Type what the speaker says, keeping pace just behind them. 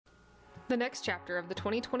The next chapter of the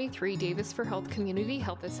 2023 Davis for Health Community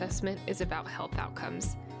Health Assessment is about health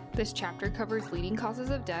outcomes. This chapter covers leading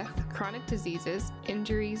causes of death, chronic diseases,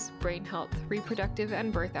 injuries, brain health, reproductive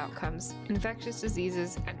and birth outcomes, infectious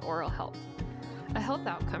diseases, and oral health. A health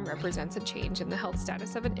outcome represents a change in the health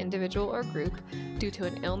status of an individual or group due to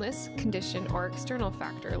an illness, condition, or external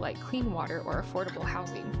factor like clean water or affordable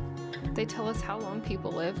housing. They tell us how long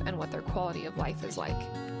people live and what their quality of life is like.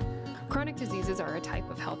 Chronic diseases are a type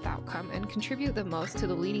of health outcome and contribute the most to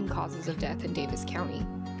the leading causes of death in Davis County.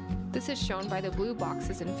 This is shown by the blue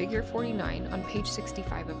boxes in Figure 49 on page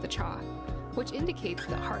 65 of the CHA, which indicates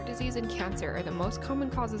that heart disease and cancer are the most common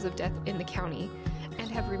causes of death in the county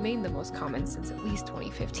and have remained the most common since at least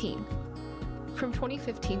 2015. From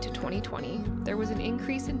 2015 to 2020, there was an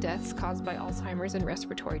increase in deaths caused by Alzheimer's and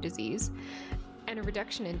respiratory disease, and a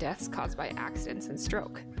reduction in deaths caused by accidents and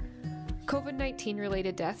stroke. COVID-19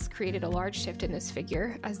 related deaths created a large shift in this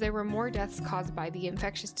figure, as there were more deaths caused by the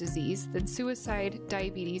infectious disease than suicide,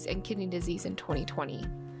 diabetes, and kidney disease in 2020.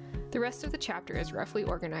 The rest of the chapter is roughly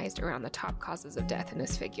organized around the top causes of death in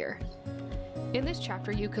this figure. In this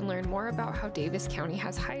chapter, you can learn more about how Davis County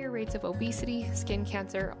has higher rates of obesity, skin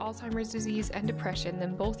cancer, Alzheimer's disease, and depression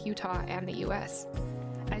than both Utah and the U.S.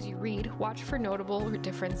 As you read, watch for notable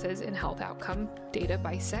differences in health outcome data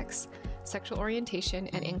by sex, sexual orientation,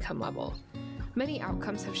 and income level. Many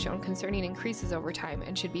outcomes have shown concerning increases over time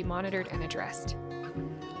and should be monitored and addressed.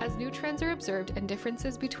 As new trends are observed and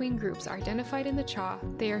differences between groups are identified in the CHA,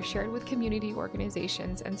 they are shared with community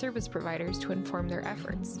organizations and service providers to inform their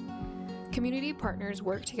efforts. Community partners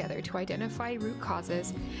work together to identify root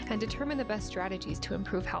causes and determine the best strategies to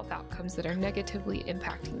improve health outcomes that are negatively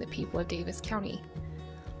impacting the people of Davis County.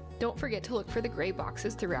 Don't forget to look for the gray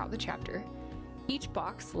boxes throughout the chapter. Each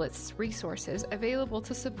box lists resources available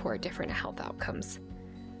to support different health outcomes.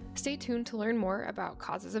 Stay tuned to learn more about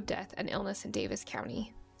causes of death and illness in Davis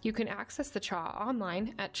County. You can access the CHA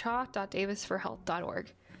online at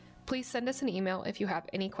cha.davisforhealth.org. Please send us an email if you have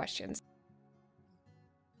any questions.